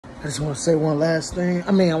I just want to say one last thing.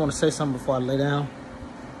 I mean, I want to say something before I lay down.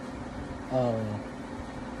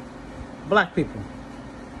 Black people.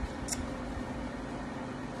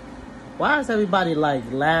 Why is everybody like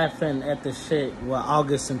laughing at the shit with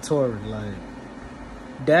August and Tory? Like,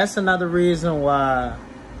 that's another reason why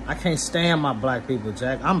I can't stand my black people,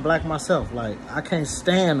 Jack. I'm black myself. Like, I can't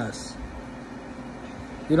stand us.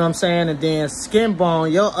 You know what I'm saying? And then Skin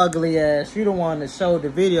Bone, your ugly ass, you the one that showed the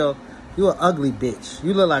video. You an ugly bitch.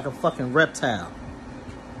 You look like a fucking reptile.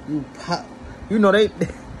 You know they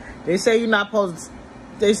say you're not supposed to,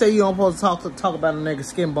 they say you don't supposed to talk about a nigga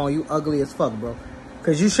Skin Bone. You ugly as fuck, bro.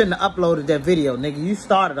 Cause you shouldn't have uploaded that video, nigga. You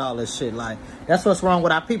started all this shit. Like, that's what's wrong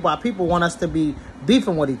with our people. Our people want us to be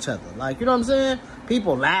beefing with each other. Like, you know what I'm saying?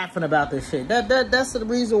 People laughing about this shit. That's the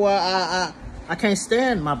reason why I can't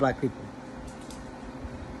stand my black people.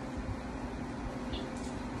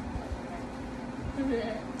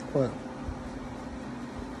 What?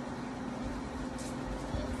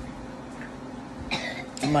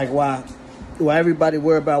 I'm like, why everybody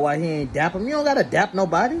worry about why he ain't dap him? You don't gotta dap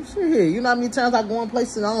nobody. Shit, you know how many times I go in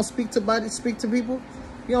places and I don't speak to people?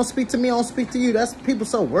 You don't speak to me, I don't speak to you. That's people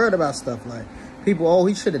so worried about stuff. Like, people, oh,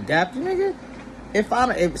 he should adapt you, nigga.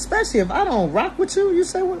 Especially if I don't rock with you, you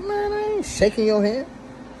say, well, man, I ain't shaking your hand.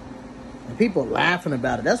 And people laughing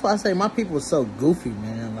about it. That's why I say my people are so goofy,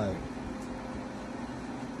 man. Like,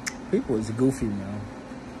 people is goofy, man.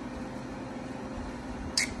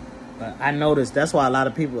 But I noticed that's why a lot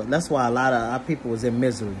of our people was in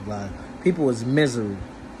misery. Like, people was misery.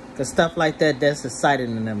 Cause stuff like that's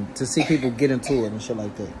exciting in them to see people get into it and shit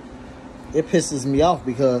like that. It pisses me off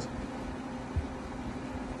because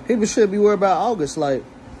people should be worried about August. Like,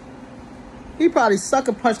 he probably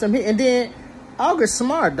sucker punched him. And then August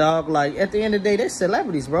smart, dog. Like, at the end of the day, they're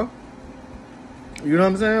celebrities, bro. You know what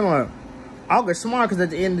I'm saying? Like, August smart because at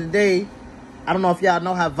the end of the day, I don't know if y'all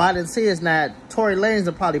know how violence is now. Tory Lanez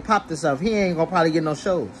will probably pop this up. He ain't gonna probably get no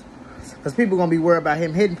shows. Because people gonna be worried about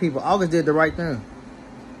him hitting people. August did the right thing.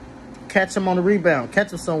 Catch him on the rebound.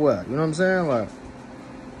 Catch him somewhere. You know what I'm saying? Like,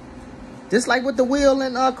 just like with the Will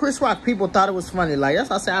and Chris Rock, people thought it was funny. Like,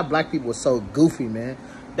 that's why I say our black people are so goofy, man.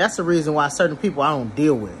 That's the reason why certain people I don't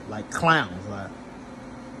deal with. Like clowns. Like,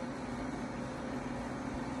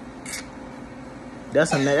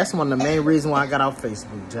 that's one of the main reasons why I got off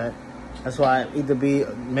Facebook, Jack. That's why I either be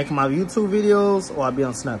making my YouTube videos or I be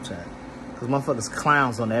on Snapchat. Cause motherfuckers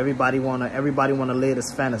clowns on it. Everybody wanna live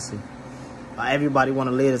this fantasy. Everybody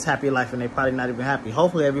wanna live this happy life and they probably not even happy.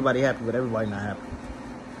 Hopefully everybody happy, but everybody not happy.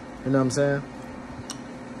 You know what I'm saying?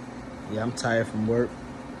 Yeah, I'm tired from work.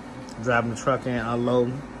 Driving the truck in,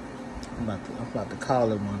 unloading. I'm about to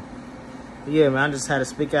call it one. But yeah, man, I just had to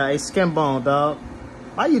speak out. Hey, Skin Bone, dog.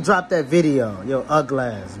 Why you drop that video? Yo, ugly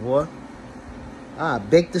ass, boy. I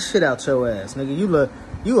bake the shit out your ass, nigga.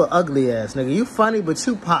 You a ugly ass, nigga. You funny, but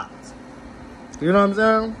you popped. You know what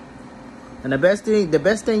I'm saying? And the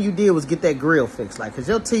best thing you did was get that grill fixed, like, cause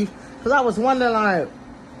your teeth. Cause I was wondering, like,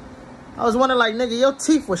 nigga, your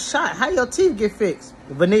teeth was shot. How your teeth get fixed?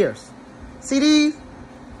 The veneers. See these?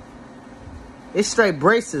 It's straight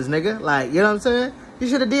braces, nigga. Like, you know what I'm saying? You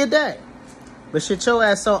should have did that. But shit, your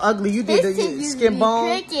ass so ugly, you did the Skin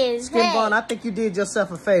Bone. Skin Bone, I think you did yourself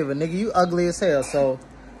a favor, nigga. You ugly as hell, so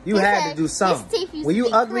you had to do something. When you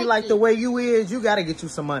ugly like the way you is, you gotta get you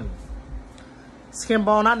some money. Skin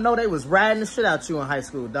Bone, I know they was riding the shit out you in high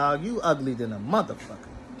school, dog. You ugly than a motherfucker.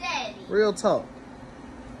 Daddy. Real talk.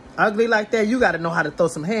 Ugly like that, you gotta know how to throw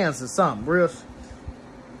some hands or something. Real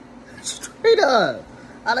straight up.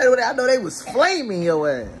 I know they was flaming your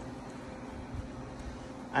ass.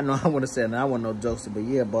 I know I want to say that. I want no jokes, but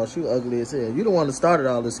yeah, boss, you ugly as hell. You the one that started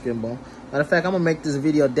all this, Skin Bone. Matter of fact, I'm going to make this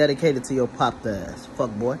video dedicated to your pop ass.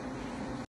 Fuck, boy.